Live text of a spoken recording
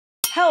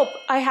Help,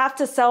 I have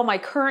to sell my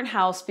current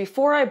house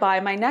before I buy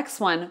my next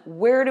one.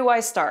 Where do I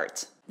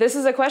start? This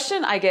is a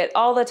question I get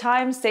all the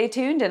time. Stay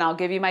tuned and I'll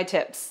give you my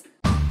tips.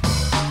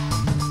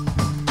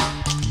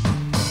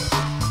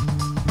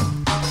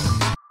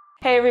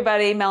 Hey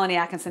everybody, Melanie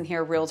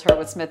here, Realtor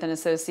with Smith &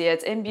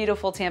 Associates in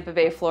beautiful Tampa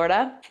Bay,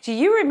 Florida. Do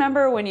you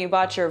remember when you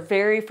bought your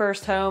very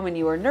first home and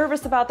you were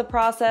nervous about the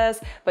process,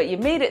 but you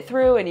made it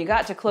through and you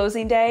got to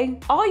closing day?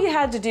 All you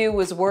had to do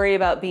was worry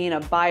about being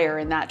a buyer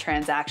in that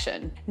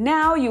transaction.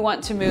 Now you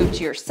want to move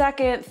to your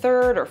second,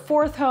 third, or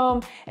fourth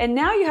home, and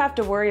now you have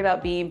to worry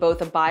about being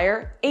both a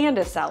buyer and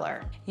a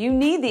seller. You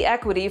need the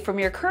equity from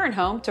your current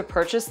home to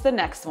purchase the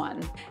next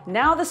one.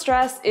 Now the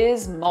stress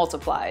is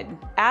multiplied.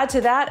 Add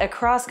to that a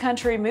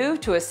cross-country move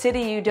to a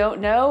city you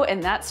don't know,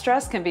 and that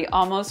stress can be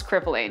almost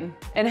crippling.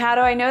 And how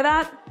do I know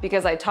that?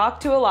 Because I talk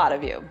to a lot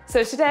of you.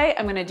 So today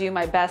I'm gonna do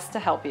my best to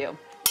help you.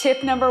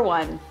 Tip number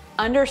 1.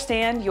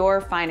 Understand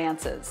your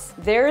finances.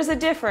 There is a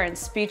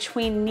difference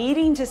between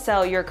needing to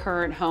sell your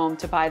current home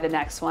to buy the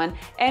next one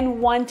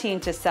and wanting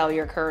to sell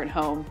your current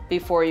home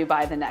before you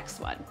buy the next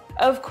one.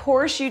 Of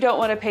course, you don't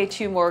want to pay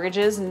 2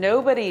 mortgages,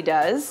 nobody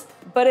does,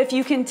 but if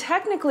you can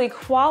technically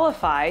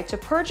qualify to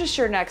purchase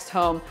your next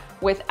home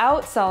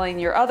without selling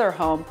your other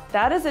home,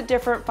 that is a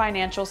different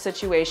financial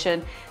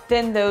situation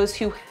than those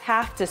who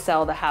have to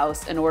sell the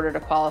house in order to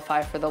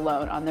qualify for the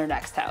loan on their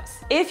next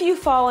house. If you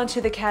fall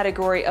into the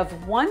category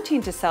of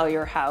wanting to sell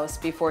your house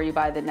before you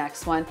buy the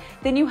next one,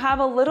 then you have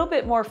a little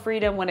bit more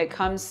freedom when it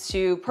comes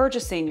to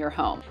purchasing your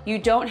home. You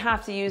don't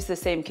have to use the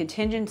same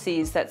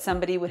contingencies that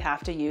somebody would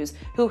have to use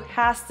who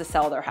has to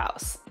sell their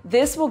house.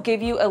 This will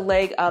give you a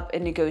leg up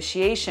in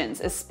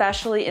negotiations,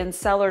 especially in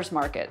sellers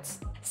markets.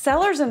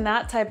 Sellers in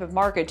that type of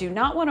market do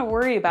not want to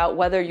worry about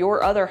whether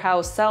your other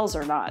house sells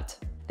or not.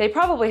 They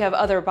probably have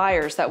other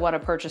buyers that want to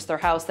purchase their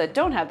house that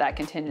don't have that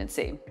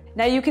contingency.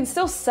 Now you can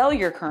still sell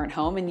your current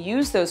home and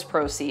use those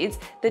proceeds.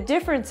 The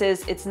difference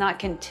is it's not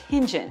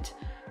contingent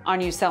on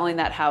you selling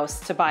that house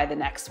to buy the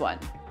next one.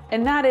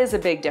 And that is a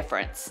big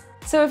difference.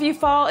 So if you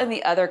fall in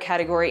the other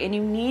category and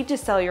you need to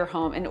sell your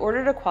home in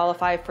order to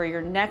qualify for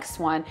your next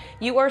one,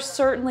 you are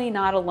certainly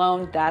not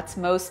alone. That's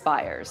most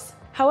buyers.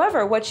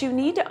 However, what you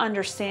need to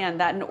understand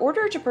that in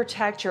order to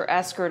protect your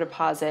escrow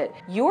deposit,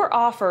 your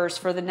offers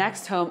for the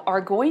next home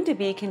are going to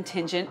be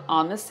contingent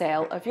on the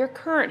sale of your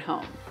current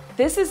home.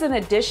 This is an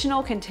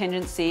additional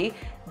contingency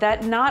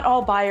that not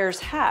all buyers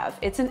have.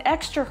 It's an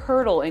extra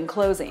hurdle in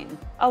closing.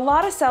 A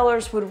lot of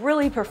sellers would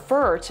really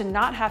prefer to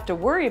not have to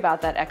worry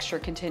about that extra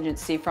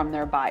contingency from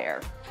their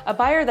buyer. A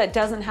buyer that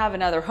doesn't have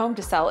another home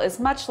to sell is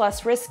much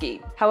less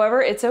risky.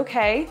 However, it's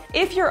okay.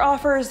 If your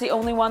offer is the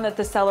only one that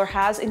the seller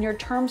has and your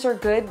terms are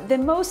good,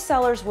 then most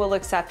sellers will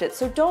accept it,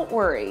 so don't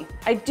worry.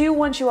 I do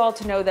want you all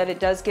to know that it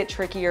does get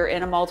trickier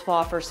in a multiple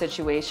offer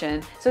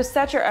situation, so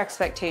set your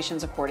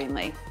expectations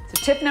accordingly.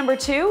 So tip number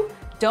 2,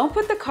 don't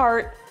put the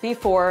cart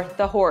before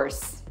the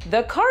horse.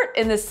 The cart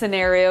in this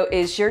scenario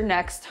is your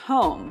next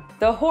home.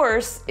 The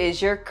horse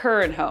is your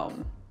current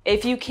home.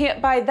 If you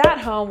can't buy that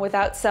home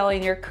without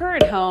selling your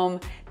current home,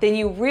 then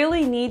you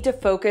really need to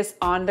focus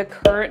on the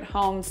current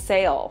home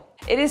sale.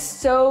 It is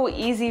so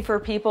easy for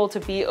people to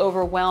be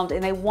overwhelmed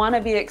and they want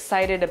to be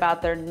excited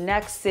about their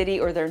next city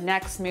or their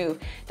next move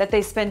that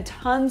they spend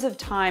tons of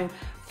time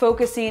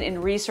focusing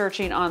and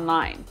researching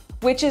online.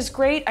 Which is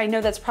great. I know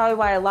that's probably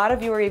why a lot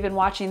of you are even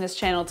watching this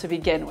channel to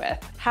begin with.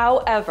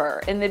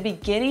 However, in the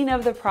beginning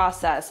of the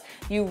process,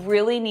 you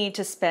really need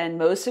to spend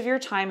most of your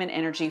time and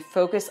energy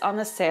focused on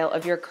the sale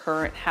of your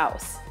current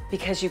house,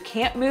 because you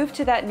can't move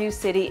to that new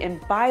city and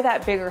buy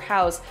that bigger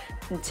house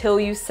until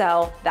you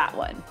sell that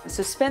one.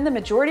 So spend the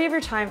majority of your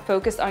time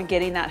focused on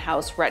getting that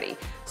house ready.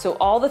 So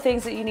all the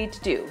things that you need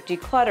to do,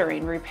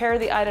 decluttering, repair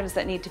the items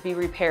that need to be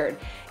repaired,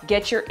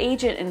 get your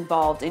agent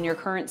involved in your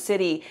current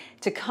city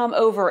to come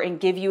over and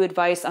give you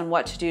advice on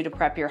what to do to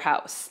prep your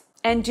house.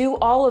 And do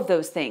all of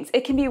those things.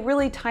 It can be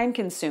really time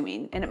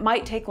consuming and it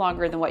might take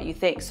longer than what you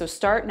think, so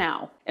start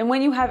now. And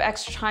when you have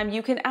extra time,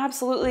 you can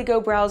absolutely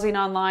go browsing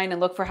online and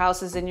look for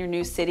houses in your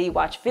new city,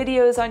 watch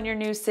videos on your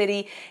new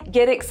city,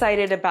 get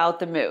excited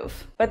about the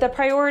move. But the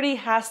priority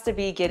has to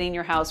be getting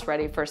your house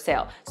ready for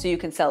sale so you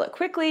can sell it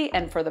quickly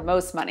and for the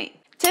most money.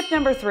 Tip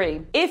number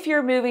 3, if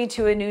you're moving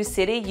to a new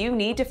city, you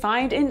need to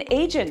find an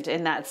agent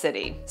in that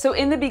city. So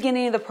in the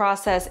beginning of the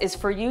process is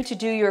for you to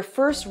do your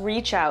first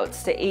reach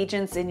outs to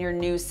agents in your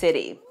new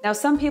city. Now,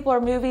 some people are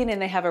moving and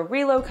they have a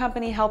relo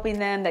company helping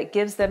them that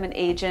gives them an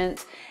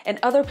agent, and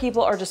other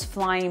people are just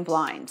flying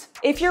blind.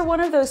 If you're one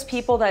of those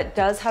people that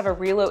does have a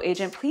relo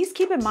agent, please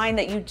keep in mind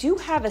that you do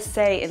have a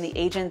say in the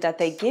agent that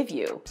they give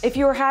you. If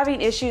you're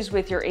having issues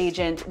with your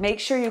agent, make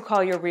sure you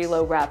call your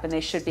relo rep and they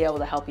should be able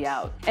to help you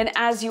out. And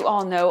as you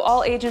all know,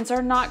 all agents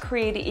are not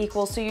created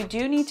equal, so you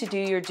do need to do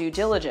your due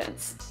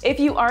diligence. If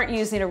you aren't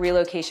using a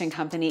relocation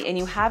company and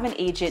you have an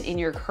agent in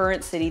your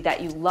current city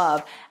that you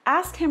love,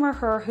 ask him or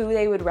her who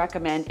they would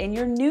recommend in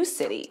your new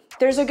city.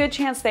 There's a good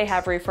chance they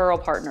have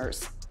referral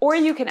partners. Or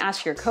you can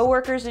ask your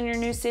coworkers in your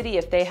new city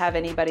if they have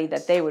anybody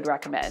that they would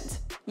recommend.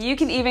 You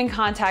can even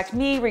contact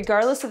me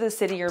regardless of the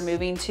city you're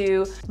moving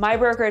to. My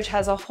brokerage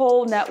has a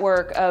whole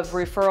network of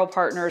referral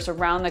partners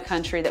around the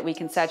country that we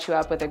can set you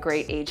up with a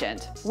great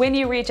agent. When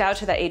you reach out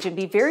to that agent,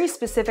 be very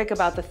specific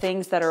about the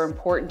things that are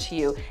important to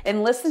you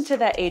and listen to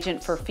that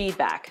agent for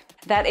feedback.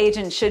 That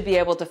agent should be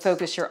able to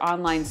focus your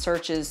online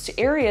searches to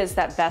areas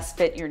that best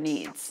fit your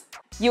needs.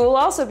 You will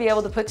also be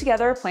able to put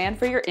together a plan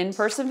for your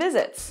in-person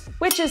visits,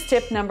 which is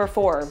tip number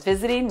 4,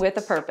 visiting with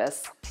a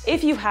purpose.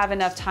 If you have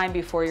enough time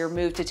before your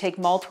move to take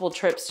multiple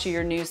trips to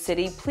your new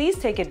city, please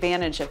take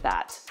advantage of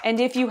that. And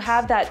if you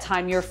have that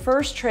time, your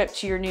first trip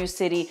to your new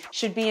city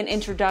should be an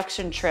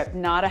introduction trip,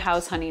 not a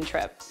house hunting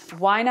trip.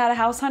 Why not a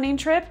house hunting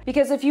trip?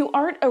 Because if you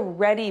aren't a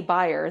ready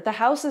buyer, the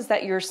houses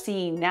that you're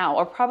seeing now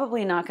are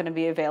probably not going to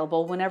be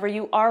available whenever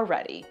you are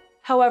ready.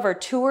 However,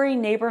 touring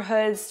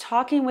neighborhoods,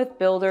 talking with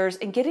builders,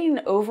 and getting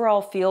an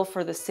overall feel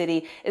for the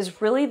city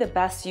is really the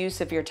best use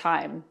of your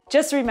time.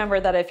 Just remember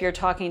that if you're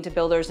talking to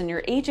builders and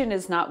your agent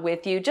is not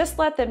with you, just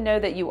let them know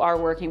that you are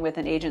working with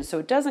an agent so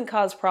it doesn't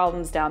cause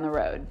problems down the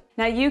road.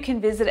 Now, you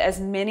can visit as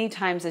many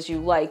times as you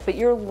like, but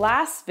your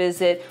last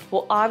visit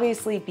will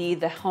obviously be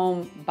the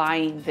home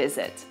buying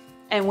visit.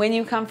 And when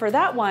you come for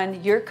that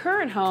one, your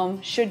current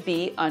home should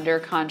be under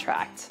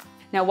contract.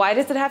 Now, why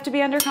does it have to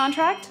be under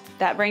contract?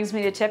 That brings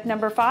me to tip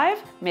number 5,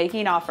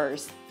 making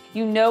offers.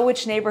 You know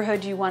which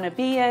neighborhood you want to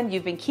be in,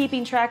 you've been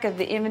keeping track of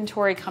the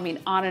inventory coming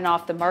on and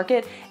off the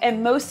market,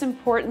 and most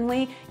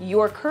importantly,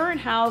 your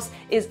current house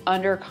is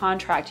under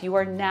contract. You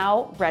are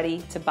now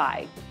ready to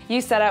buy.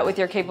 You set out with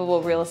your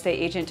capable real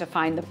estate agent to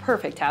find the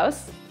perfect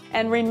house.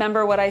 And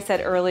remember what I said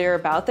earlier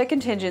about the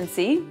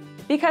contingency.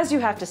 Because you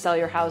have to sell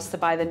your house to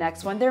buy the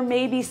next one, there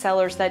may be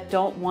sellers that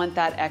don't want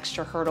that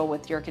extra hurdle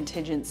with your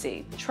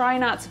contingency. Try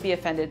not to be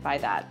offended by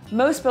that.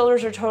 Most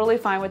builders are totally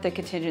fine with the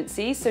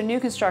contingency, so new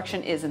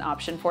construction is an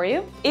option for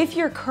you. If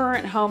your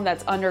current home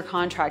that's under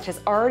contract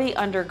has already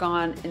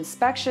undergone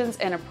inspections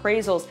and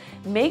appraisals,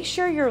 make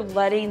sure you're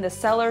letting the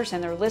sellers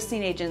and their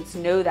listing agents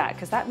know that,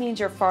 because that means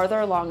you're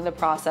farther along in the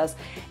process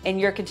and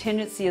your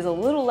contingency is a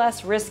little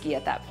less risky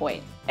at that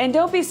point. And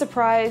don't be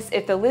surprised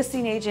if the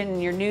listing agent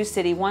in your new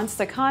city wants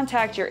to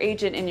contact your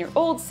agent in your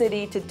old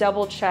city to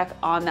double check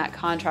on that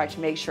contract to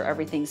make sure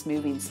everything's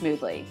moving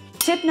smoothly.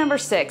 Tip number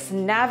 6,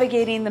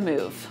 navigating the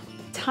move.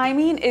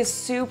 Timing is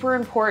super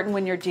important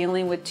when you're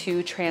dealing with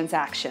 2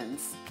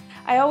 transactions.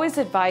 I always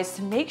advise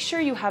to make sure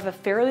you have a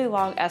fairly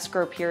long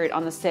escrow period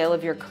on the sale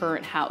of your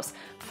current house.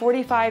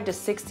 45 to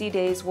 60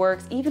 days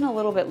works, even a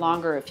little bit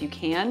longer if you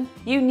can.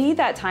 You need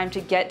that time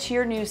to get to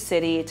your new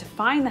city, to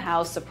find the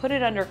house, to put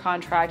it under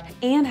contract,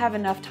 and have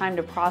enough time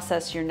to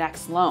process your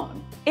next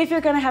loan. If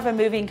you're going to have a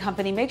moving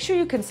company, make sure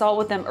you consult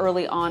with them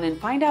early on and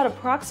find out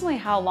approximately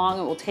how long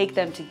it will take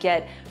them to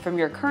get from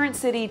your current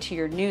city to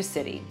your new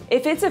city.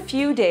 If it's a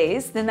few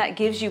days, then that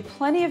gives you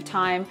plenty of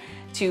time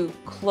to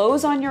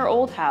close on your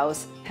old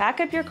house, pack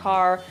up your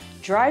car,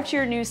 drive to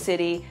your new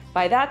city.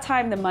 By that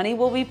time, the money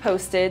will be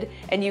posted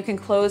and you can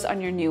close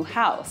on your new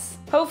house.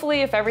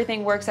 Hopefully, if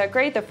everything works out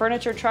great, the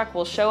furniture truck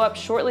will show up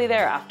shortly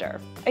thereafter.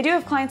 I do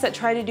have clients that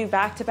try to do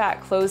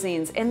back-to-back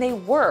closings and they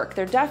work.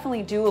 They're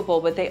definitely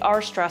doable, but they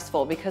are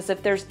stressful because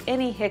if there's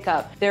any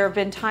hiccup, there have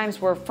been times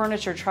where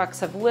furniture trucks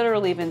have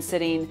literally been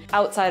sitting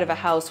outside of a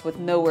house with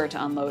nowhere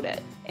to unload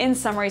it. In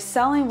summary,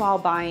 selling while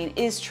buying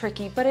is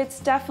tricky, but it's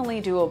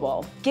definitely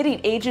doable. Getting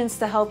agents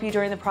to help you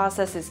during the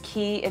process is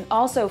key, and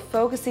also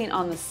focusing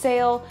on the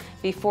sale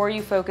before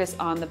you focus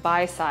on the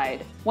buy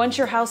side. Once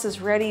your house is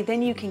ready,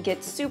 then you can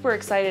get super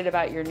excited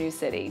about your new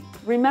city.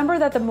 Remember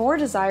that the more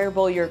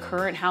desirable your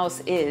current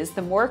house is,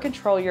 the more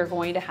control you're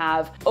going to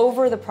have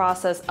over the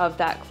process of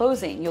that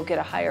closing. You'll get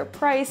a higher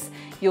price,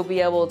 you'll be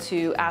able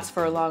to ask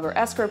for a longer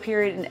escrow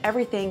period, and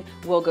everything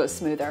will go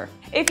smoother.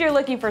 If you're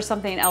looking for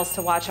something else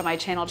to watch on my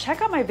channel,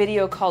 check out my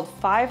video called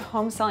 5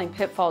 Home Selling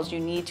Pitfalls You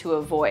Need to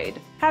Avoid.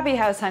 Happy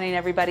house hunting,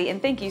 everybody,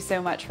 and thank you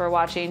so much for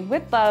watching.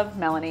 With love,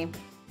 Melanie.